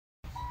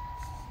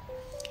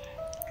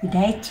Good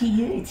day to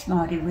you, it's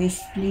Marty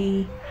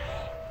Westley,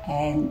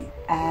 and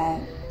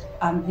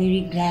I'm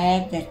very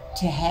glad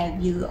to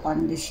have you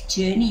on this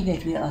journey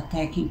that we are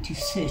taking to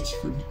search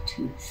for the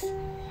truth.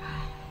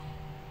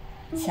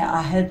 So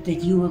I hope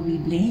that you will be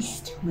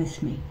blessed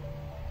with me.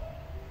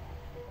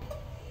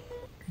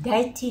 Good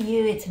day to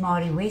you, it's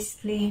Marty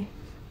Westley.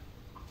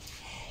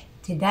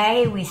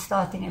 Today we're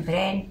starting a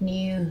brand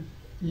new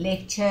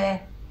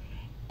lecture,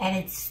 and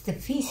it's the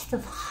Feast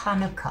of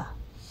Hanukkah,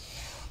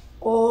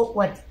 or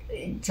what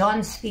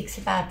John speaks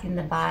about in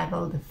the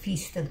Bible, the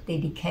Feast of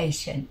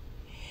Dedication.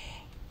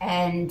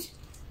 And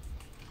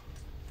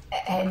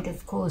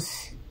of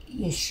course,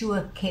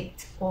 Yeshua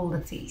kept all the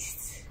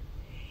feasts.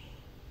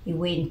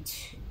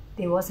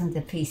 There wasn't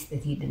a feast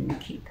that he didn't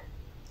keep.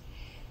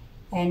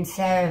 And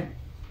so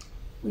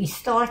we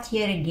start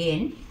here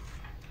again.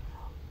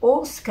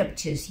 All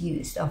scriptures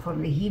used are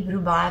from the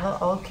Hebrew Bible,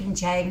 Old King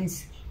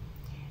James,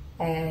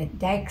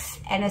 Dake's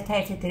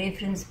Annotated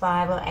Reference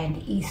Bible,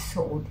 and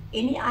eSword.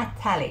 Any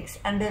italics,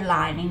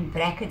 underlining,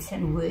 brackets,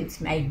 and words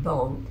made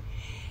bold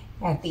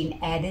have been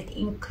added,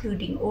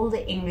 including all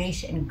the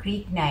English and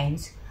Greek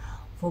names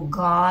for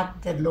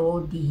God, the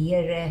Lord, the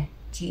Hero,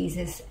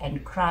 Jesus,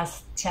 and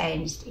Christ,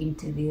 changed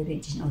into the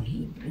original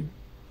Hebrew.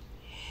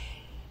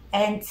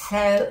 And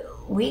so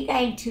we're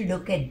going to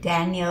look at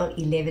Daniel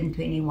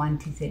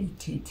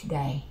 11:21-32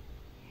 today.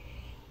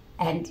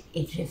 And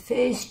it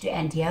refers to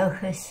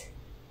Antiochus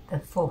the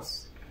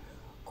Fourth,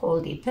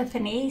 called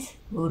Epiphanes,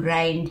 who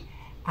reigned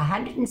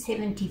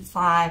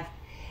 175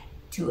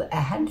 to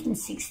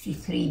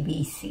 163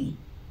 BC.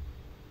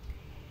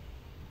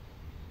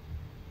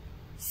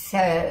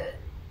 So,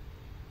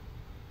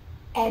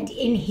 and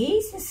in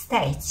his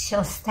estate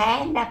shall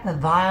stand up a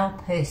vile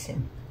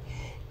person,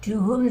 to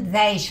whom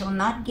they shall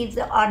not give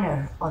the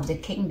honor of the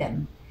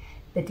kingdom,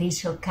 but he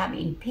shall come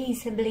in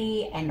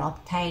peaceably and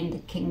obtain the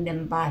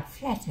kingdom by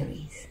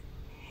flatteries.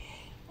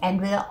 And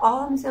with the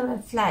arms of a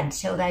flood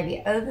shall they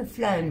be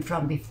overflown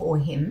from before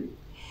him,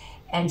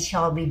 and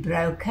shall be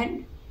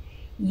broken,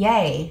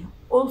 yea,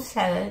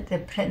 also the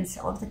prince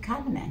of the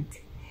covenant,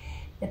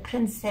 the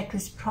prince that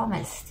was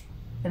promised,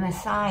 the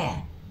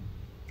Messiah.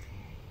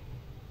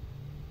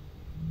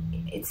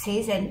 It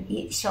says, and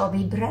it shall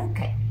be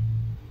broken.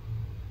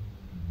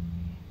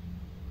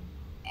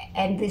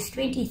 And verse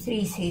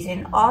 23 says,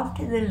 and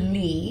after the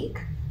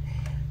league,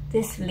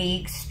 this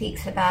league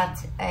speaks about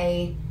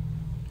a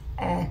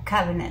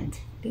covenant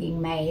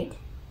being made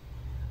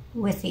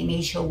with him,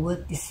 he shall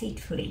work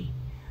deceitfully,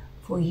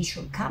 for he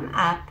shall come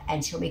up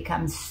and shall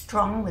become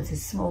strong with a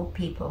small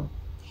people.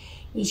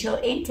 He shall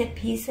enter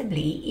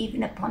peaceably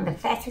even upon the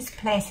fattest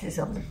places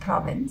of the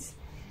province,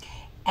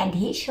 and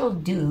he shall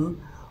do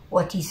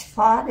what his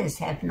fathers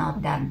have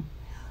not done,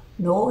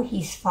 nor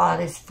his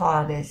fathers'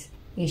 fathers.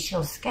 He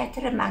shall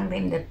scatter among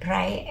them the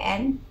prey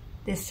and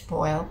the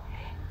spoil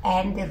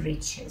and the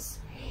riches.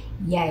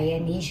 Yea,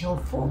 and he shall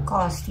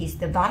forecast his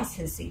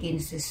devices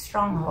against the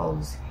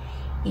strongholds,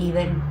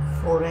 even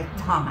for a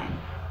time.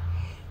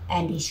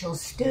 And he shall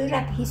stir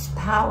up his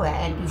power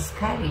and his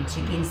courage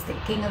against the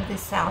king of the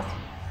south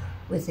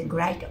with a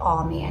great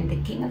army, and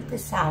the king of the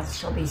south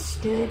shall be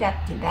stirred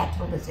up to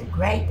battle with a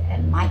great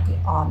and mighty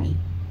army.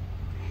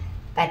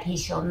 But he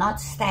shall not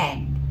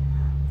stand,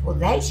 for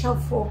they shall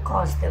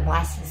forecast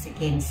devices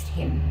against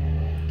him.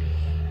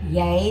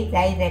 Yea,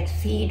 they that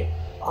feed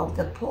of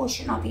the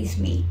portion of his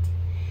meat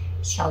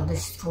shall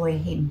destroy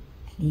him,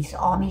 and his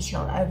army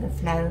shall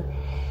overflow,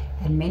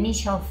 and many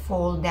shall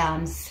fall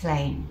down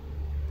slain.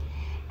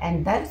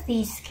 And both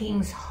these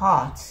kings'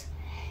 hearts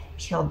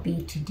shall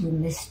be to do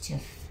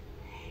mischief,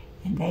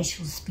 and they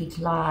shall speak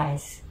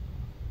lies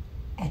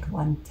at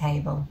one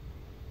table.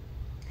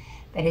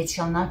 But it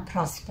shall not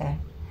prosper,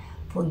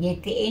 for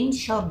yet the end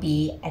shall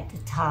be at the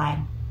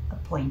time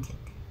appointed.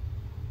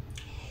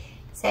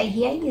 So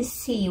here you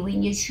see,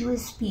 when Yeshua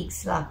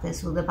speaks like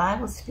this, or the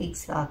Bible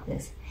speaks like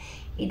this,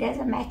 it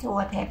doesn't matter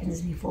what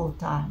happens before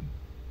time.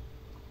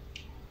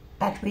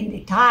 But when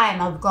the time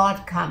of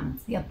God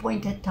comes, the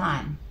appointed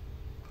time,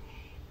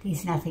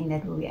 there's nothing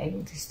that will be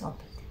able to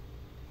stop it.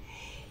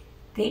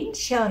 Then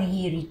shall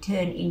he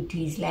return into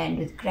his land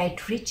with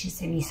great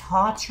riches, and his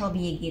heart shall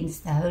be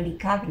against the holy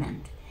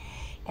covenant.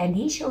 And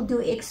he shall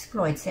do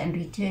exploits and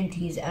return to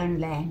his own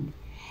land.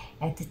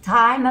 At the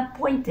time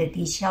appointed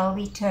he shall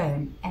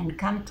return and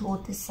come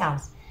toward the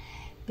south,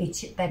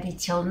 but it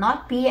shall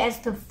not be as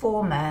the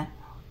former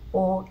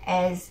or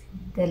as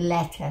the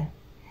latter.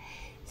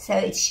 So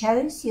it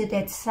shows you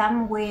that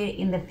somewhere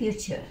in the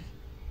future,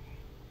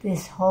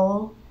 this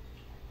whole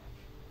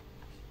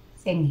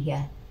thing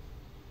here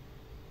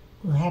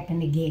will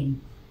happen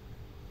again.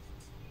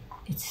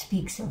 It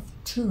speaks of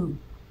two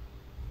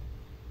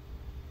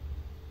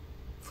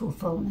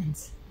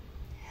fulfillments.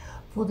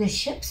 For the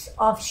ships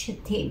of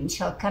Shittim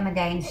shall come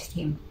against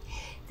him.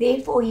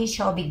 Therefore he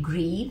shall be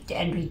grieved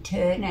and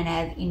return and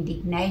have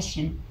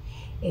indignation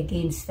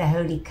against the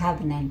holy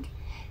covenant.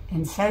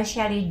 And so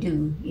shall he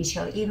do. He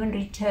shall even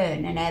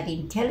return and have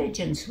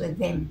intelligence with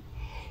them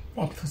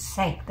that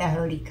forsake the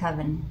holy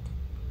covenant.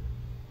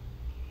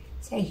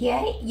 So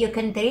here you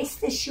can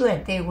rest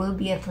assured there will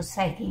be a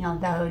forsaking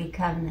of the Holy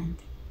Covenant,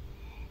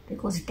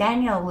 because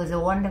Daniel was a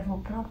wonderful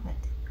prophet.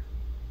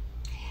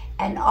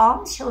 And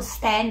arms shall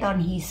stand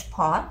on his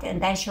part,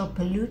 and they shall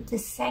pollute the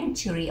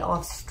sanctuary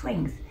of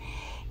strength,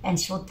 and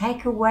shall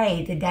take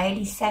away the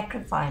daily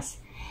sacrifice,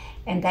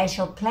 and they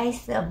shall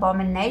place the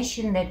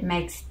abomination that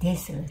makes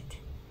desolate.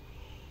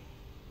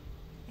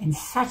 And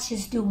such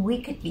as do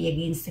wickedly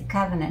against the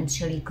covenant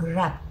shall he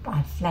corrupt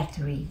by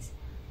flatteries.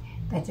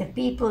 But the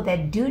people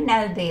that do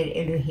know their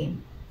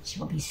Elohim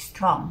shall be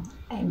strong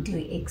and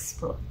do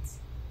exploits.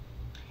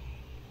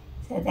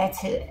 So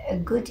that's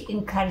a good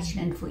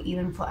encouragement for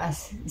even for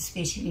us,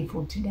 especially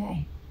for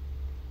today.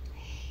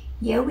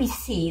 Here we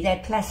see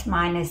that plus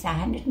minus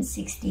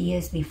 160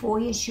 years before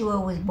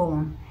Yeshua was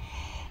born,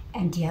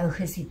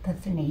 Antiochus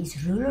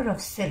Epiphanes, ruler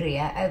of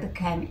Syria,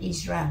 overcame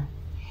Israel,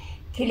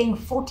 killing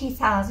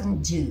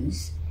 40,000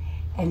 Jews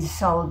and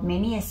sold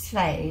many as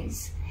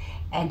slaves,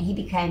 and he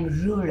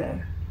became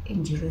ruler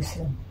in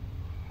Jerusalem.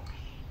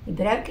 He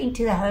broke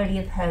into the Holy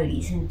of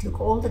Holies and took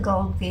all the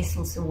gold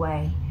vessels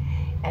away,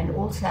 and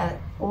also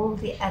all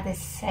the other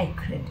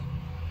sacred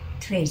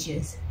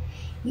treasures.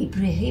 He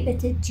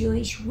prohibited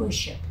Jewish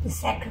worship, the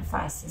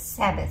sacrifices,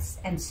 Sabbaths,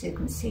 and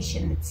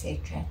circumcision,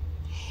 etc.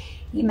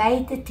 He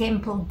made the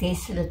temple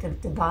desolate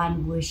of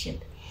divine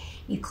worship.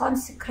 He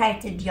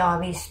consecrated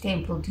Yahweh's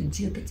temple to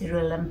Jupiter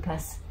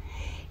Olympus,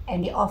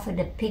 and he offered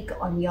a pig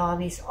on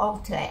Yahweh's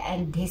altar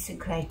and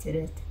desecrated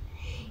it.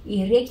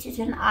 He erected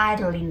an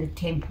idol in the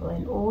temple,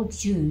 and all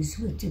Jews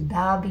were to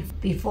bow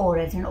before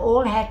it, and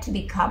all had to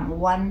become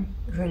one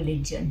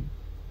religion.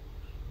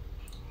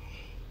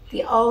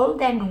 The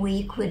old and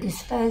weak were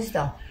disposed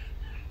of.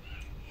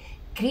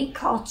 Greek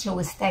culture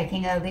was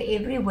taking over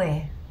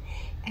everywhere,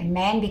 and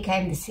man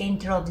became the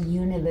center of the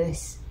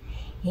universe.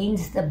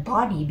 Hence the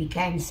body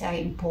became so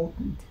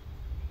important,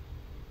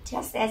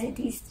 just as it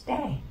is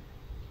today.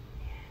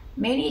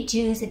 Many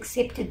Jews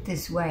accepted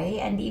this way,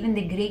 and even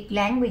the Greek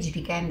language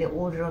became the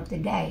order of the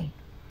day.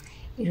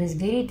 It was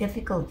very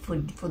difficult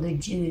for the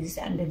Jews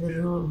under the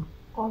rule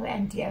of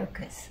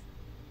Antiochus.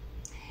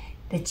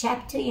 The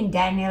chapter in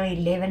Daniel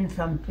 11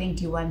 from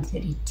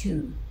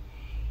 21:32,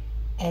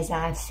 as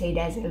I've said,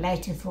 as a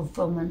later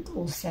fulfillment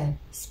also,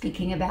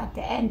 speaking about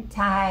the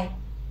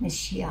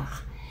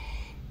anti-Mashiach,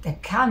 the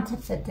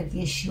counterfeit of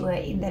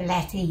Yeshua in the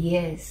latter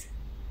years.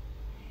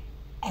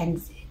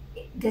 And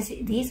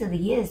these are the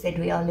years that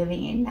we are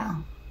living in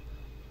now.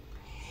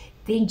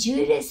 Then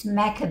Judas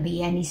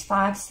Maccabee and his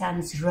 5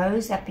 sons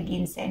rose up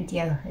against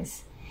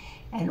Antiochus,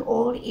 and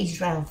all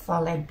Israel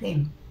followed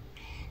them.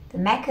 The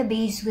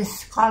Maccabees were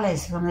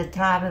scholars from the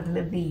tribe of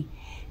Levi.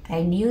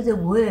 They knew the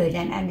word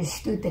and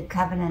understood the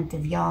covenant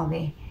of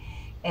Yahweh,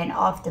 and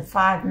after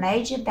 5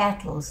 major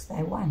battles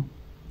they won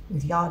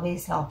with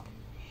Yahweh's help.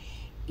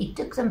 It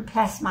took them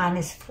plus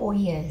minus 4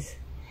 years,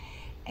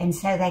 and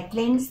so they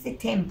cleansed the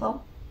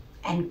temple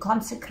and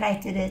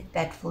consecrated it,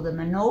 but for the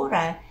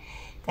menorah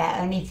they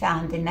only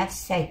found enough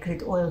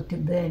sacred oil to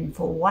burn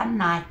for 1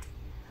 night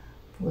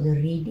for the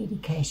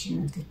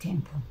rededication of the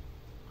temple.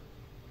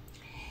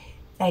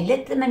 They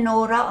lit the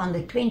menorah on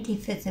the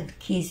 25th of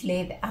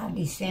Kislev, our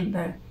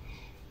December,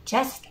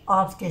 just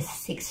after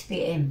 6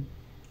 p.m.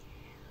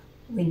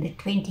 when the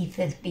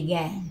 25th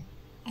began,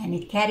 and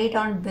it carried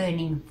on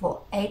burning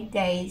for 8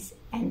 days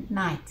and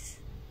nights.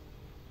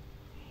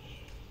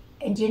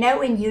 And you know,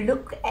 when you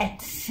look at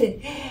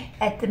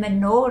the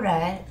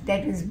menorah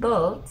that was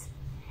built,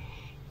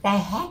 they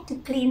had to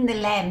clean the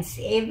lamps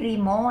every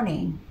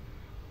morning,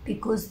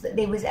 because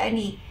there was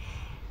only,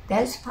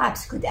 those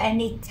pipes could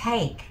only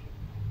take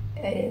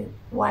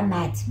 1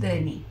 night's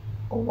burning,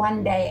 or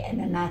 1 day and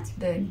a night's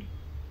burning.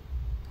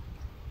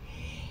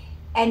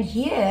 And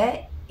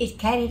here it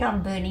carried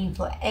on burning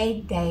for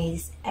 8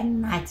 days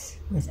and nights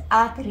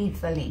without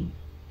refilling.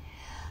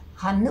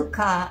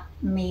 Hanukkah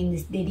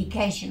means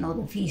dedication, or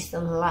the Feast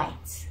of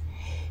Lights.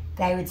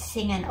 They would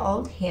sing an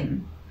old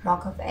hymn,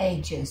 Rock of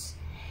Ages,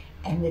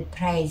 and would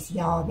praise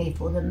Yahweh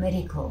for the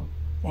miracle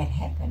that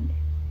happened.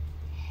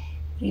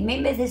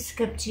 Remember the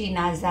scripture in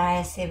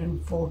Isaiah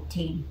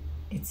 7:14.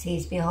 It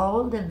says,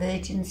 "Behold, the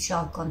virgin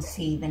shall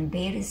conceive and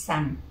bear a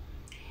son,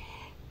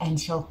 and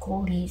shall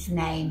call his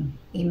name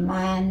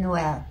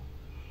Emmanuel,"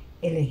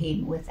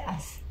 Elohim with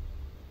us.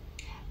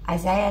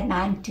 Isaiah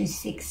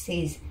 9:2-6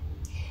 says,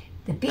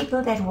 "The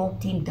people that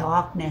walked in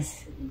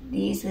darkness,"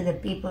 these were the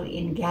people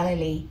in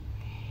Galilee,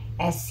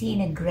 "have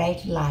seen a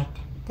great light.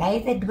 They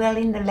that dwell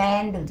in the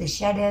land of the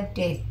shadow of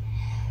death,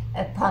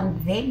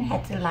 upon them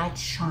hath the light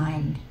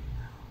shined.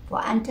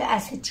 For unto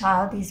us a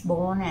child is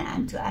born, and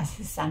unto us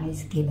a son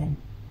is given."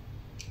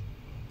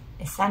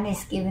 A son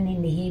is given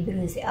in the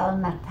Hebrew is El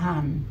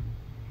Natan,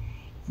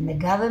 and the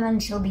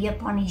government shall be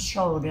upon his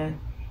shoulder,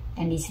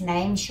 and his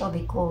name shall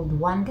be called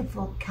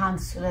Wonderful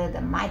Counselor,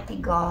 the Mighty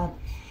God,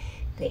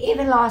 the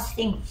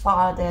Everlasting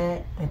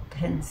Father, the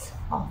Prince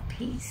of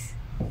Peace.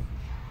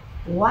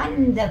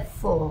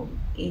 Wonderful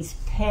is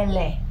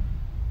Pele,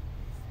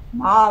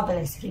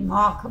 marvelous,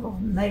 remarkable,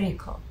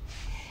 miracle.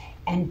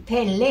 And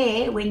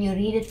Pele, when you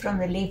read it from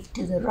the left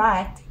to the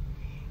right,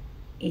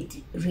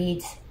 it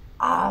reads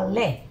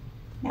Aleph.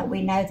 Now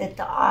we know that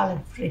the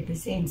Aleph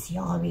represents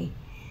Yahweh,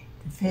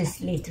 the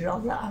first letter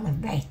of the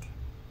alphabet.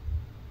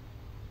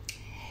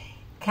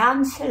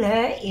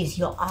 Counselor is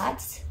your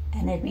arts,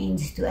 and it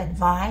means to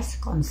advise,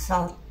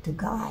 consult, to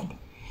guide.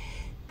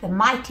 The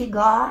mighty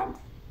God,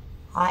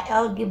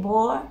 El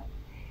Gibor,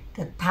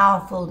 the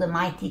powerful, the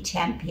mighty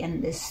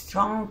champion, the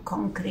strong,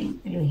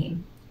 conquering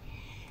Elohim.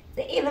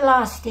 The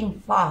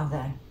everlasting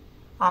Father,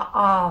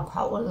 Ha'av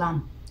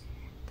Ha'olam,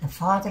 the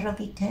Father of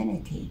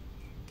eternity,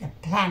 the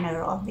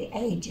planner of the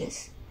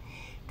ages,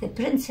 the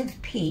Prince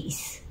of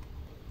Peace,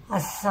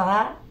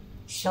 Hasar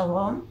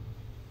Shalom,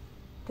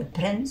 the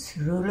Prince,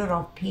 ruler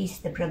of peace,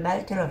 the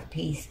promoter of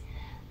peace,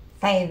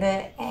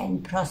 favor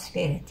and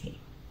prosperity.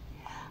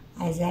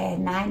 Isaiah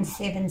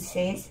 9:7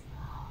 says,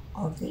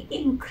 of the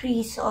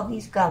increase of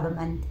his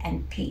government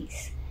and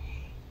peace,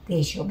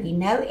 there shall be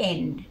no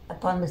end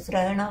upon the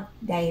throne of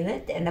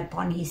David and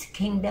upon his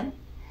kingdom,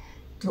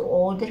 to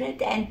order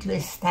it and to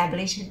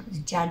establish it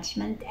with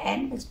judgment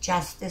and with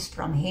justice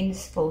from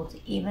henceforth,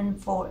 even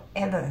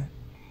forever.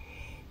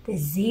 The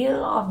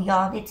zeal of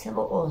Yahweh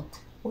Tzebaoth,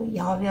 or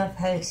Yahweh of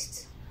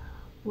hosts,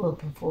 will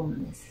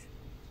perform this.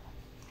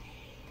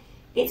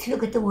 Let's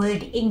look at the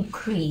word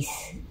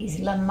increase. Is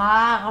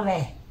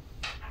lamarve.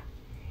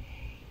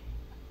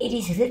 It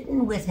is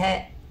written with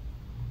a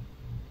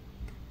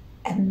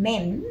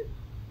mem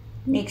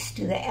next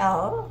to the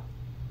L,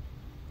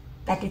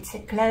 but it's a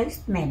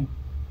closed mem.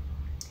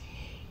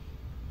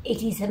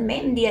 It is a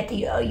mem that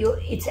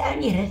it's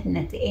only written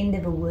at the end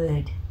of a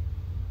word,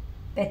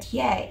 but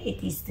here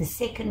it is the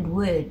second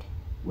word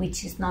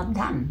which is not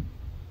done.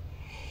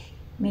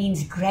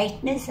 Means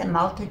greatness, a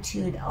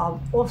multitude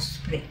of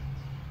offspring.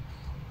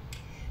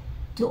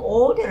 To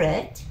order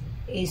it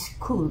is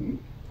kun,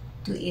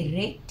 to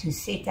erect, to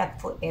set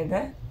up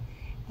forever,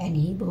 and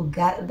he will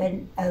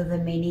govern over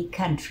many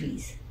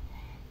countries.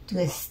 To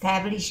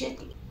establish it,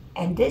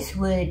 and this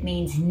word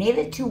means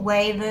never to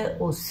waver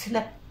or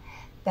slip,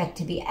 but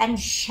to be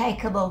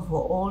unshakable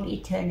for all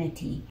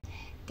eternity.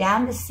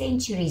 Down the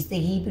centuries, the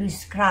Hebrew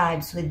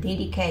scribes were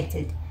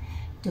dedicated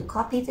to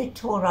copy the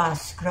Torah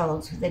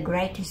scrolls with the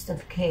greatest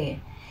of care.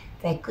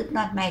 They could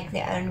not make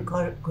their own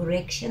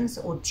corrections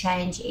or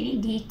change any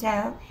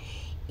detail,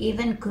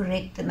 even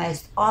correct the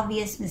most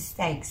obvious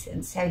mistakes.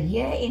 And so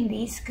here in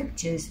these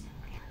scriptures,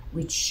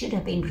 which should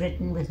have been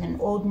written with an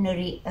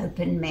ordinary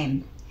open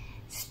mem,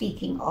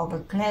 speaking of a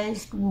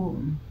closed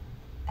womb,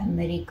 a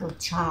miracle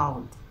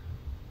child.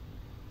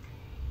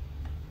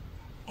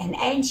 An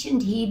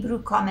ancient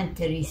Hebrew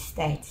commentary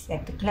states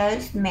that the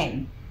closed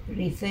mem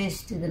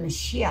refers to the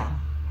Mashiach,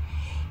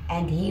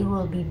 and he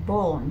will be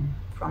born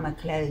from a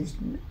closed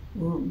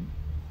womb.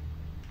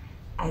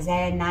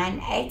 Isaiah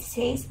 9:8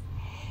 says,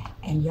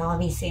 and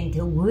Yahweh sent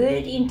a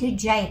word into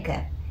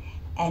Jacob,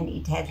 and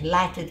it hath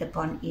lighted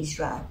upon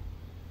Israel.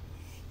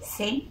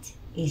 Sent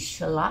is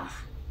shalach,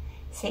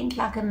 sent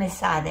like a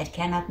missile that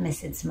cannot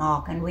miss its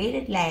mark, and where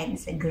it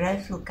lands, a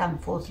growth will come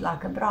forth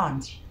like a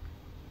branch.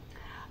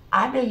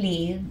 I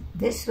believe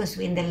this was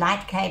when the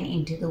light came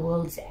into the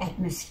world's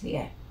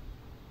atmosphere.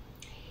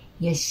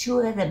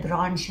 Yeshua, the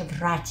branch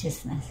of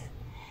righteousness,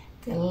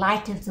 the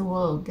light of the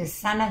world, the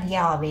Son of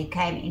Yahweh,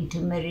 came into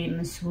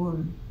Miriam's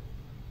womb.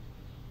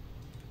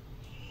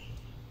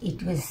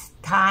 It was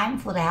time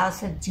for the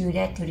house of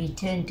Judah to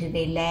return to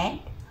their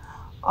land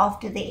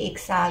after the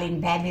exile in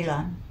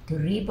Babylon, to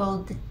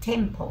rebuild the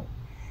temple,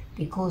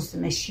 because the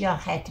Mashiach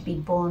had to be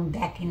born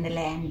back in the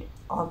land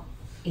of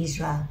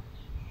Israel.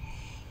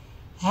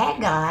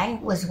 Haggai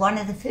was one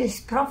of the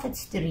first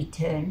prophets to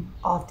return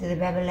after the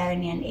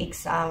Babylonian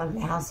exile of the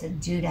house of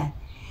Judah,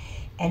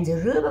 and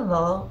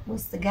Zerubbabel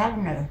was the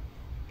governor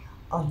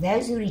of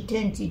those who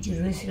returned to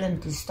Jerusalem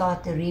to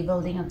start the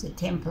rebuilding of the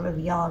temple of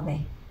Yahweh.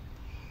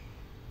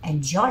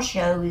 And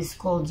Joshua, who is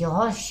called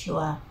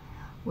Jehoshua,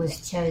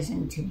 was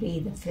chosen to be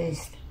the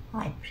first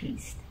high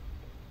priest.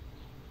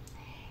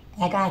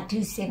 Haggai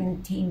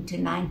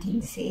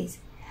 2:17-19 says,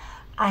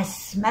 I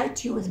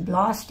smote you with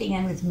blasting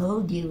and with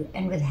mildew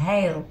and with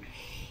hail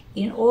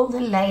in all the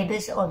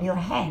labors of your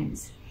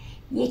hands,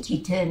 yet you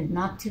turned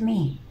not to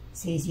me,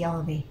 says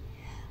Yahweh.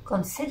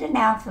 Consider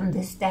now from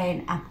this day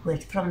and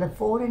upward, from the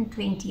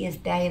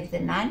 24th day of the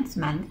 9th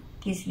month,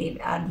 Kislev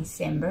our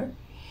December,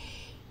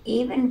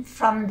 even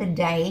from the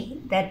day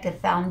that the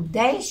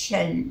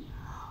foundation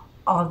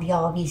of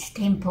Yahweh's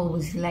temple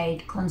was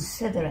laid,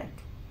 consider it.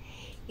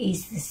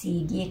 Is the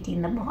seed yet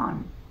in the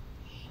barn?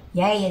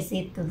 Yea, is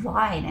it the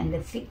vine and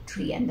the fig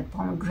tree and the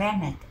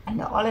pomegranate and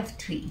the olive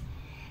tree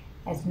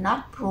has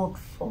not brought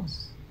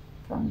forth?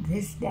 From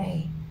this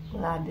day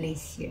will I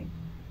bless you.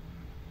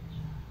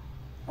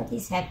 What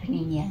is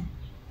happening here?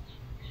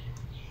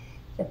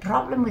 The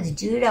problem with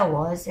Judah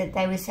was that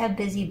they were so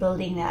busy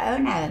building their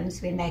own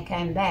homes when they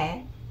came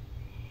back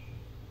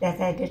that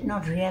they did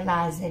not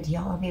realize that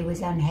Yahweh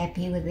was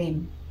unhappy with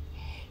them.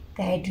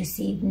 They had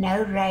received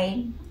no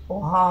rain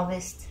or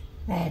harvest.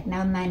 They had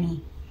no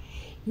money.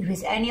 It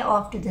was only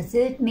after the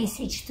third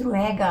message through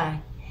Haggai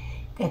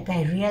that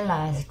they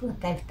realized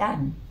what they've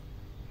done.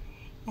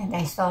 and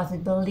they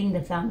started building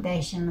the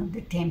foundation of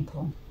the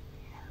temple.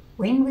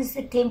 When was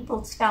the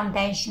temple's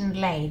foundation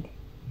laid?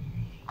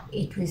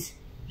 It was,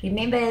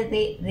 remember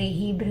the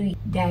Hebrew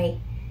day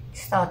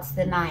starts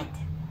the night.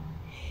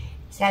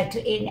 So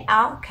in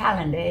our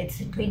calendar, it's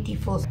the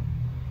 24th,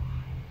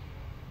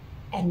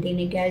 and then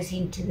it goes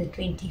into the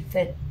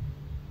 25th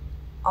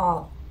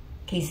of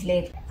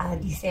Kislev,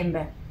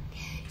 December.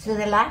 So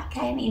the light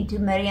came into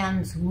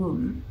Miriam's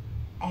womb,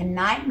 and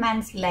 9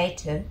 months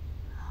later,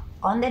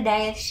 on the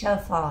day of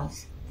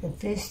Shofars, the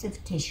 1st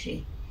of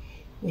Tishri,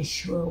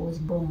 Yeshua was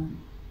born.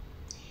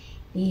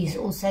 He is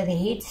also the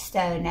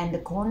headstone and the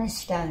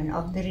cornerstone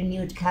of the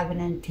renewed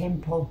covenant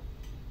temple.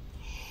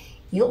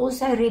 He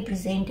also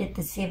represented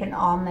the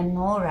 7-arm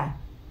menorah,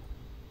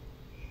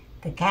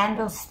 the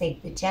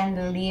candlestick, the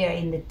chandelier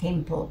in the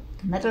temple.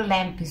 The middle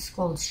lamp is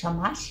called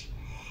Shamash,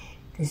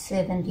 the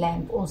servant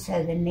lamp,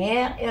 also the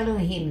Ner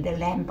Elohim, the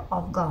lamp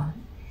of God.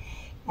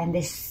 And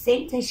the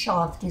center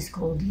shaft is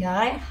called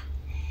Yarech,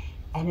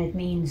 and it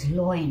means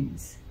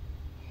loins.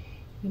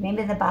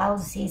 Remember, the Bible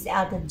says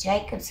out of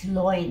Jacob's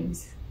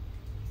loins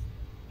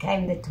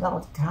came the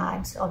 12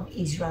 tribes of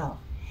Israel.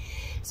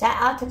 So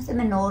out of the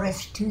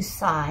menorah's 2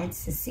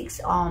 sides, the 6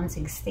 arms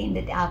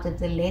extended out of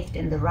the left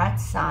and the right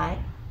side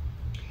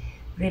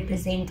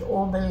represent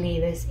all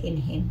believers in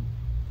him.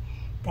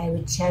 They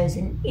were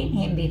chosen in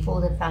him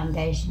before the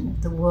foundation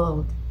of the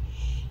world.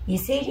 He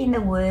said in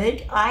the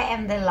word, I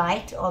am the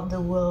light of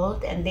the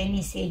world, and then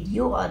he said,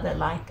 you are the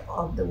light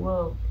of the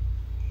world.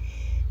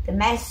 The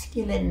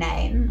masculine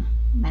name,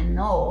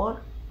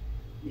 Manor,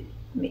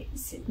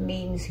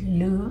 means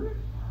loom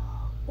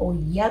or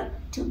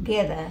yoked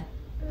together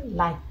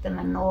like the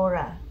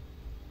menorah.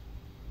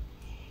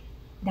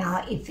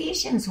 Now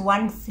Ephesians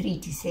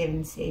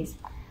 1:3-7 says,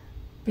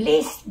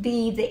 blessed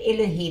be the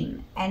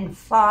Elohim and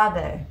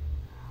Father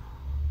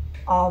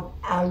of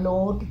our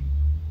Lord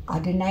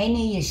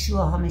Adonai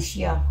Yeshua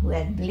HaMashiach, who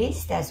hath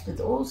blessed us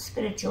with all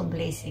spiritual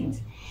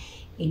blessings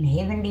in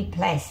heavenly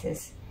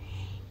places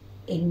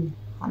in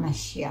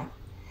HaMashiach,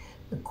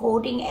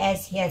 according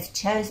as he has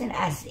chosen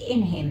us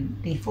in him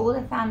before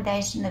the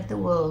foundation of the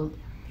world,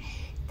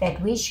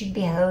 that we should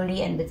be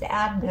holy and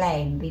without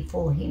blame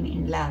before him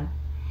in love,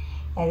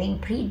 having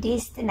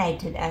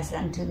predestinated us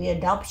unto the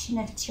adoption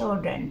of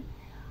children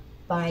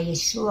by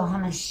Yeshua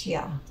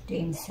HaMashiach to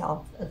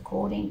himself,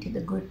 according to the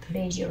good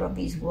pleasure of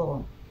his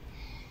will,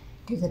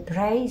 to the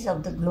praise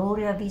of the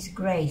glory of his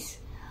grace,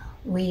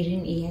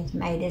 wherein he hath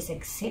made us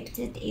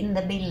accepted in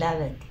the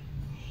beloved,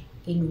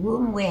 in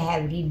whom we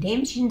have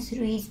redemption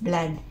through his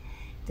blood,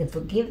 the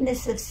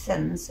forgiveness of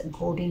sins,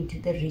 according to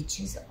the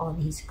riches of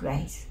his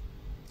grace.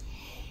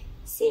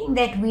 Seeing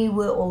that we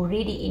were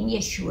already in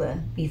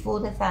Yeshua before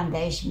the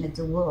foundation of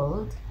the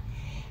world,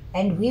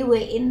 and we were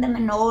in the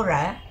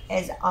menorah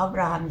as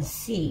Abraham's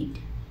seed,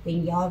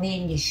 when Yahweh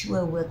and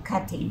Yeshua were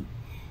cutting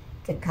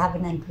the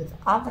covenant with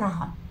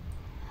Abraham,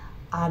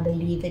 I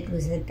believe it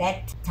was at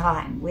that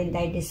time when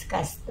they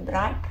discussed the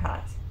bride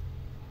price.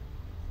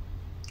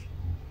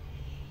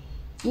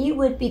 He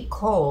would be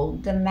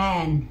called the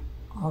man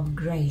of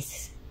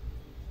grace.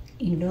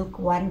 In Luke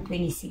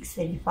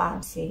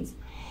 1:26-35 says,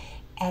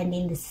 and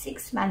in the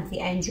 6th month the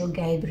angel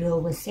Gabriel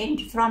was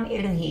sent from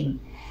Elohim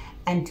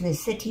unto a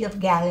city of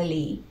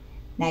Galilee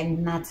named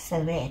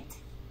Nazareth.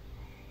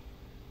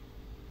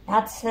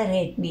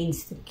 Nazareth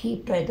means the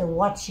keeper, the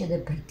watcher, the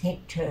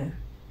protector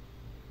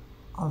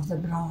of the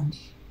branch.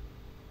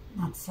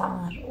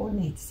 Natsar or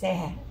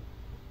Netzer.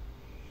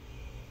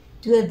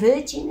 To a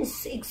virgin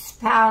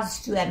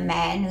espoused to a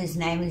man whose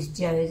name was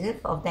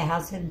Joseph of the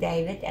house of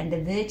David, and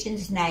the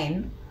virgin's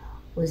name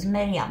was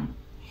Miriam.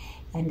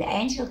 And the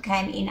angel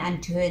came in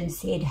unto her and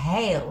said,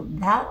 Hail,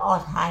 thou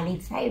art highly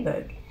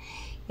favored.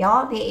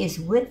 Yahweh is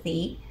with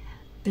thee.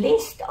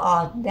 Blessed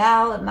art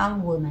thou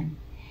among women.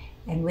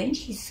 And when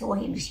she saw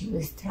him, she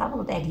was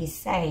troubled at his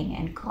saying,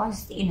 and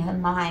cast in her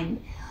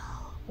mind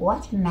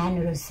what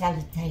manner of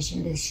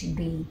salutation this should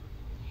be.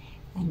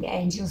 And the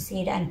angel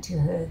said unto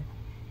her,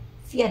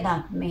 Fear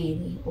not,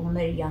 Mary, or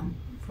Miriam,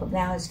 for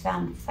thou hast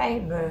found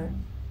favor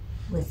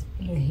with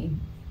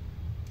Elohim.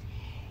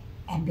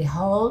 And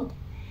behold,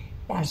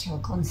 thou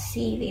shalt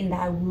conceive in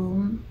thy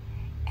womb,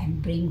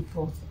 and bring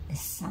forth a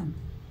son,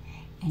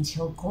 and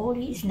shall call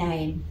his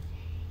name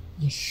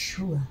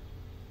Yeshua.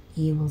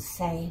 He will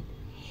save.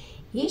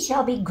 He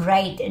shall be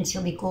great, and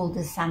shall be called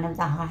the Son of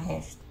the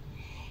Highest.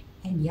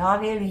 And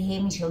Yahweh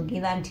Elohim shall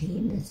give unto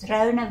him the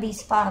throne of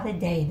his father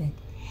David,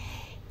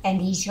 and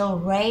he shall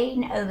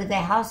reign over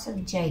the house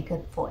of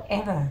Jacob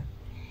forever,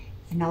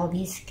 and of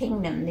his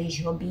kingdom there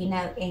shall be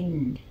no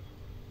end.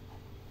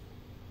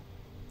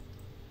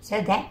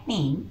 So that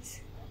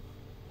means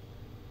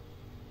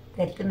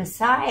that the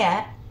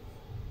Messiah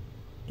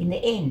in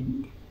the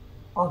end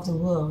of the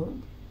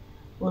world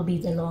will be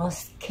the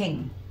last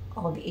king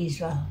of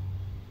Israel.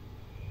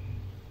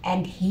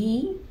 And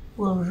he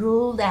will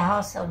rule the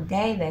house of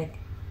David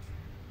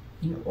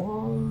in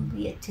all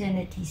the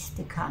eternities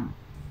to come.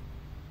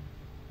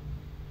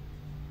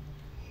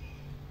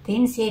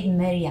 Then said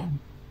Miriam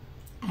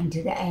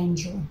unto the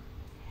angel,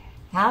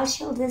 How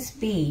shall this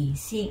be,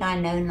 seeing I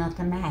know not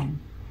a man?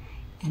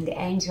 And the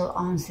angel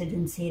answered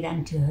and said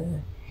unto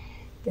her,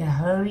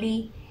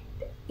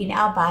 in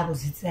our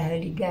Bibles it's the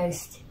Holy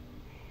Ghost.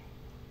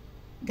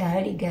 The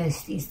Holy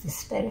Ghost is the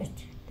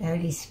Spirit, the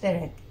Holy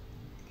Spirit,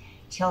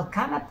 shall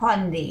come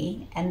upon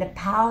thee, and the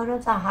power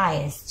of the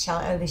highest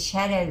shall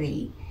overshadow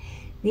thee.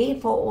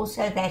 Therefore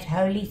also that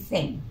holy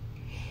thing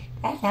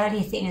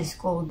is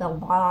called the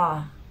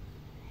Wa,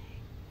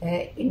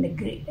 in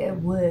the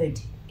word.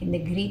 In the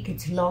Greek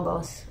it's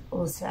logos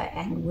also,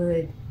 and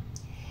word,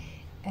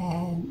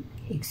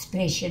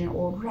 expression,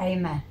 or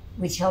rhema,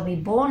 which shall be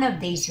born of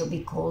thee shall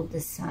be called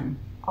the Son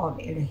of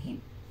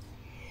Elohim.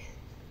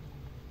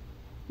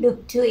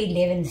 Luke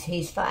 2:11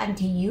 says, For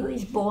unto you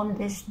is born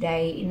this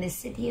day in the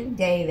city of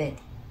David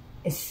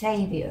a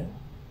Savior.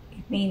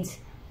 It means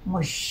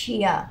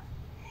Moshiach,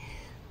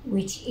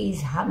 which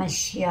is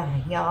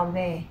Hamashiach,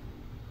 Yahweh.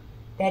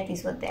 That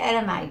is what the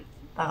Aramaic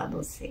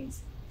Bible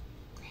says.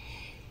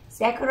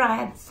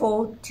 Zechariah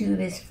 4:2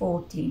 verse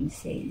 14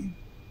 says,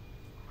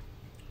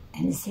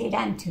 And said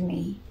unto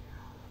me,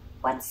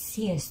 What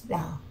seest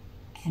thou?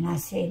 And I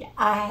said,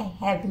 I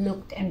have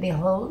looked, and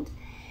behold,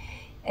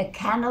 a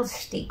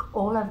candlestick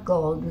all of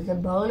gold, with a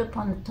bowl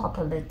upon the top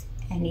of it,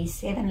 and his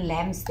 7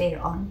 lamps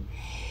thereon,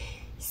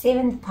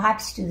 7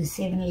 pipes to the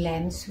 7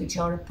 lamps which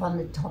are upon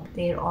the top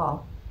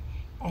thereof,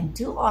 and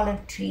 2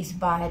 olive trees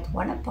by it,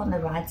 one upon the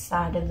right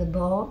side of the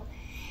bowl,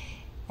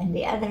 and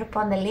the other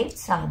upon the left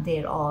side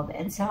thereof.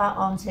 And so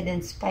I answered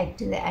and spake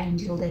to the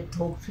angel that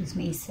talked with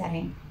me,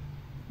 saying,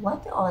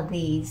 What are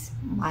these,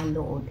 my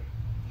Lord?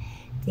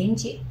 Then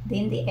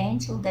the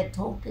angel that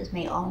talked with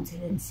me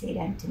answered and said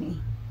unto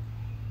me,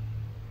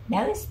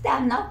 Knowest thou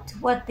not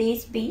what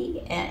these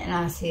be? And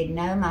I said,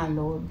 No, my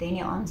Lord. Then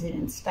he answered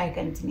and spake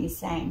unto me,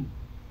 saying,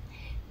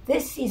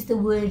 This is the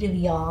word of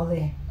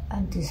Yahweh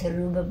unto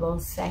Zerubbabel,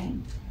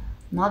 saying,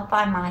 Not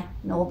by might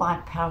nor by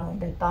power,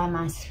 but by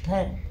my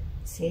spirit,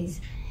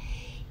 says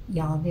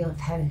Yahweh of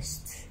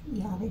hosts,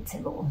 Yahweh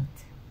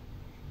Tzebaoth.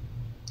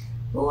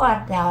 Who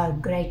art thou,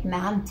 great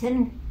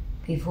mountain?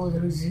 Before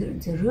the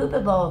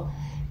Zerubbabel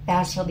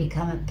thou shalt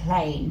become a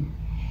plain,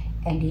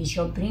 and he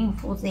shall bring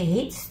forth the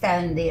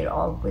headstone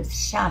thereof with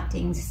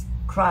shoutings,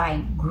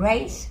 crying,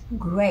 Grace,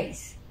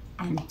 grace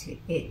unto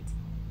it.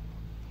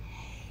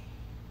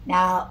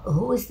 Now,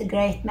 who was the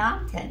great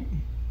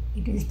mountain?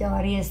 It was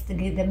Darius the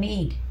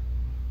Mede.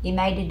 He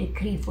made a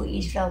decree for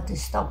Israel to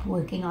stop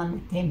working on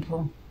the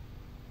temple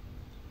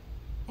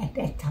at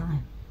that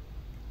time.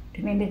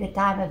 Remember the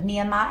time of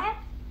Nehemiah?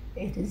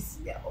 It was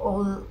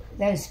all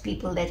those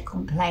people that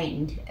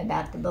complained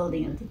about the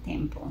building of the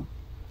temple.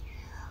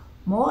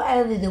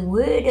 Moreover, the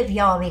word of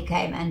Yahweh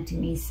came unto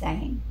me,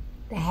 saying,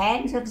 The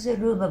hands of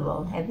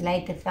Zerubbabel have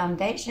laid the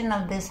foundation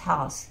of this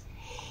house.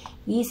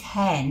 His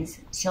hands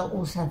shall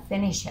also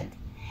finish it.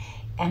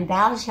 And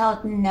thou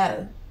shalt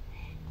know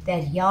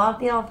that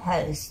Yahweh of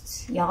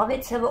hosts, Yahweh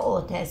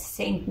Tzebaoth, has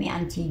sent me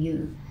unto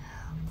you.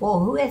 For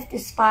who hath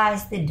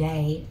despised the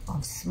day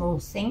of small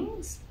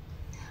things?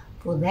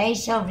 For they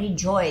shall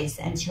rejoice,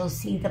 and shall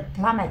see the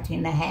plummet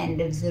in the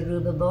hand of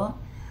Zerubbabel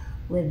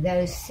with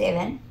those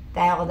 7.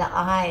 They are the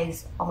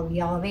eyes of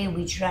Yahweh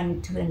which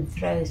run to and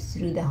fro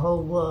through the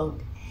whole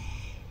world.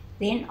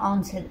 Then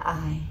answered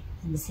I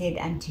and said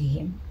unto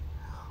him,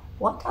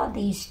 What are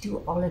these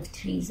 2 olive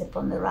trees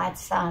upon the right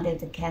side of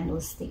the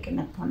candlestick,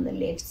 and upon the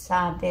left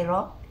side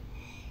thereof?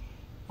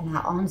 And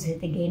I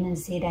answered again and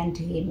said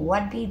unto him,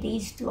 What be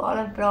these 2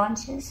 olive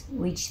branches,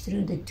 which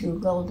through the 2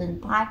 golden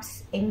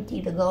pipes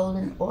empty the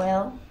golden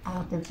oil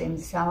out of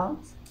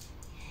themselves?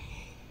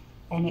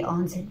 And he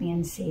answered me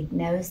and said,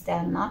 Knowest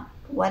thou not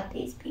what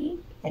these be?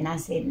 And I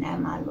said, No,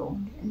 my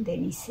Lord. And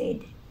then he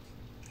said,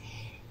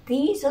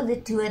 These are the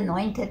 2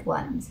 anointed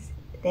ones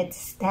that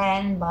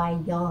stand by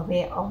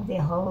Yahweh of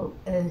the whole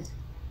earth.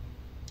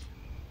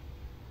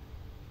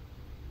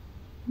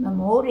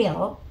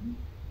 Memorial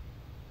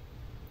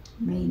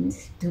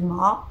means to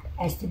mark,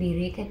 as to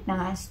be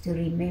recognized, to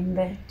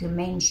remember, to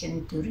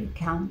mention, to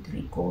recount, to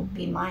record,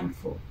 be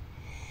mindful.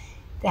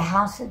 The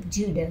house of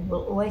Judah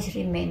will always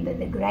remember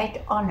the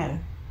great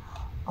honor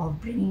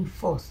of bringing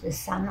forth the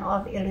Son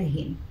of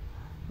Elohim,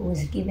 who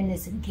was given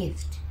as a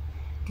gift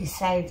to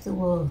save the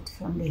world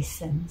from their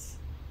sins.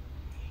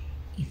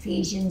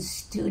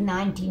 Ephesians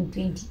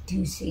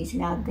 2:19-22 says,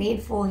 Now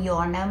therefore you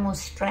are no more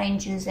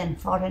strangers and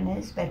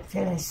foreigners, but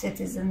fellow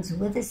citizens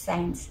with the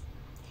saints,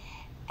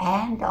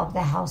 and of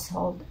the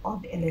household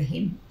of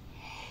Elohim,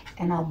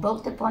 and are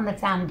built upon the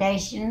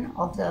foundation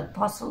of the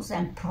apostles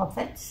and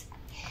prophets,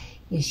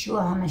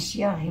 Yeshua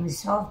HaMashiach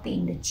himself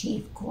being the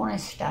chief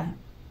cornerstone,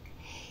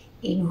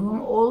 in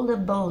whom all the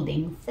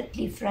building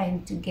fitly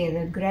framed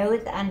together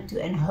groweth unto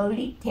an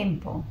holy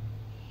temple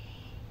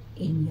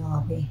in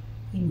Yahweh,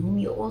 in whom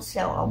you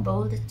also are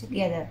builded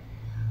together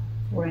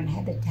for an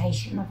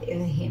habitation of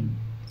Elohim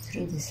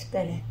through the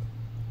Spirit.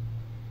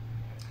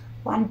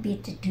 1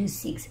 Peter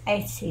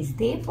 2:6-8 says,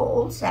 Therefore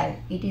also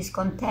it is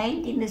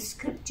contained in the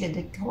scripture,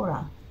 the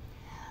Torah.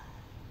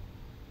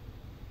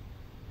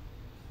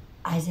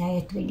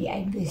 Isaiah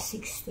 28 verse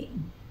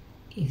 16.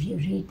 If you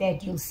read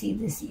that, you'll see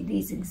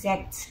these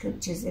exact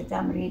scriptures that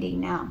I'm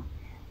reading now.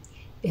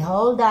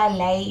 Behold, I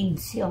lay in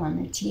Sion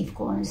a chief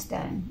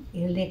cornerstone,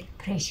 elect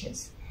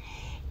precious,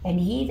 and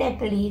he that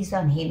believes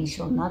on him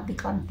shall not be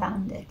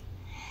confounded.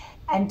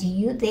 Unto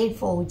you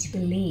therefore which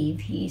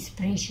believe, he is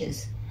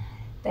precious.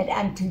 But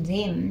unto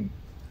them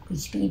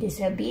which be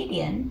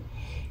disobedient,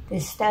 the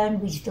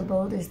stone which the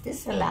builders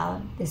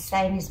disallowed, the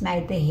same is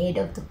made the head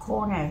of the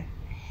corner,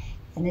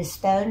 and a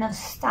stone of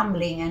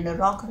stumbling and a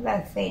rock of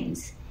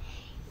offense,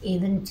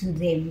 even to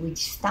them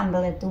which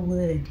stumble at the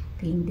word,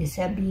 being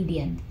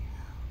disobedient,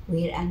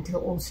 whereunto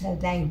also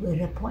they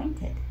were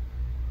appointed.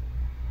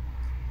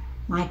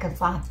 Micah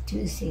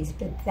 5:2 says,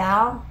 But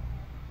thou,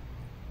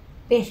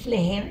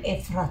 Bethlehem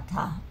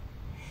Ephratah,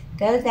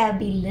 though thou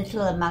be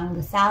little among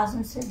the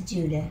thousands of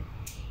Judah,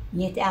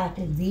 yet out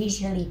of thee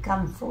shall he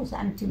come forth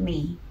unto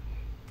me,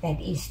 that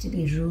is to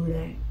be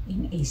ruler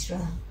in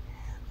Israel,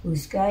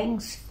 whose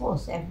goings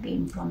forth have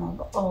been from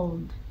of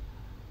old,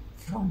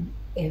 from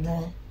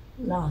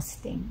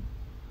everlasting.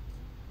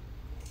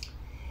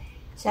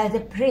 So the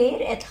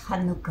prayer at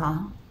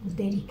Hanukkah, the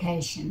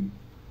dedication,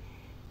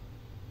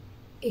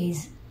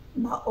 is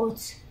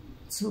Ma'ot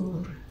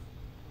Tzur,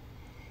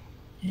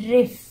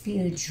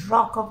 refuge,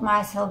 rock of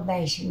my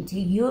salvation. To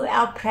you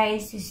our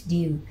praise is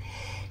due.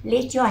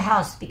 Let your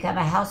house become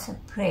a house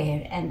of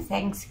prayer and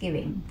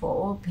thanksgiving for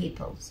all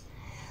peoples.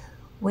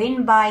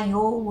 When by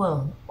your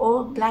will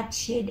all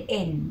bloodshed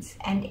ends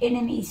and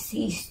enemies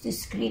cease to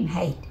scream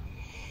hate,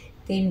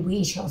 then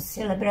we shall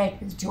celebrate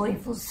with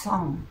joyful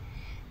song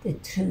the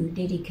true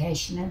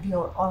dedication of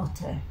your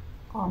altar.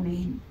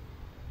 Amen.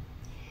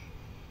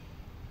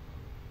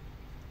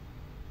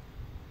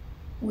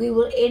 We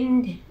will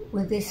end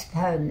with this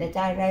poem that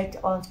I wrote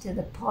after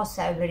the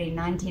Passover in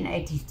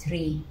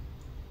 1983,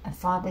 A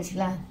Father's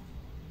Love.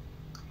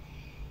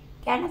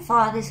 Can a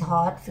father's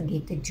heart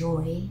forget the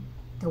joy,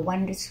 the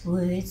wondrous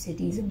words that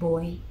he's a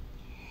boy,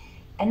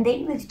 and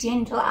then with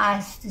gentle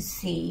eyes to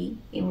see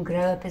him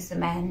grow up as a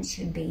man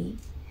should be?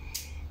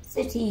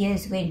 30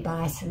 years went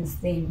by since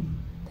then,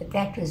 but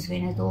that was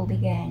when it all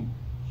began.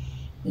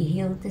 He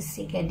healed the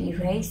sick and he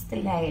raised the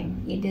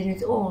lame. He did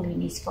it all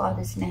in his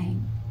Father's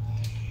name.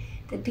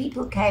 The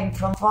people came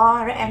from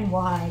far and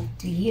wide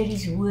to hear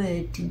his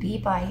word, to be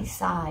by his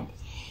side.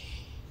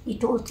 He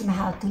taught them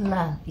how to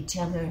love each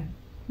other,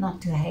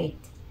 not to hate,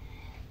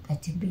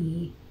 but to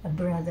be a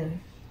brother.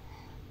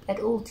 But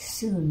all too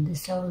soon the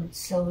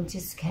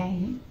soldiers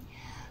came.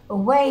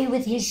 Away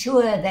with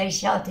Yeshua, they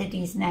shouted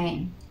his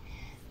name.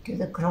 To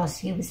the cross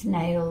he was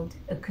nailed,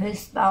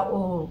 accursed by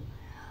all,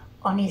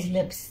 on his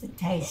lips the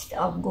taste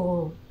of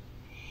gall.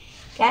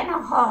 Can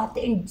a heart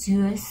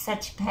endure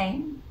such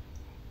pain,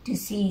 to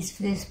see his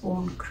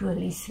firstborn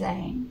cruelly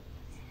slain?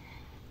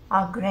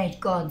 How great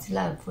God's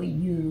love for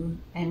you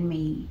and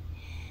me,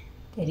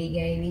 that he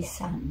gave his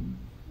Son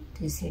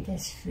to set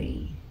us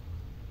free.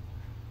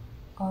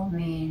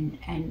 Amen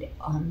and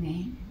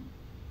amen.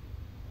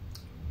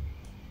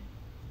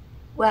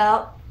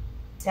 Well,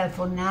 so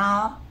for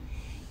now,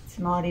 it's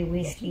Mari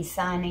Wesley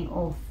signing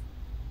off.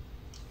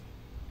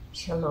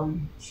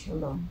 Shalom,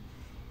 shalom.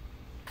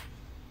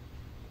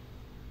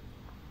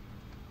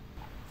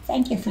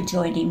 Thank you for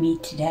joining me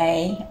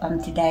today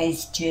on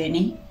today's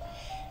journey.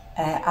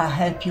 I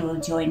hope you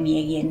will join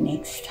me again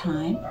next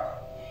time.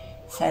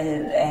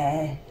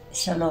 So,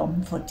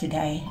 shalom for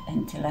today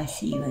until I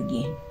see you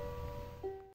again.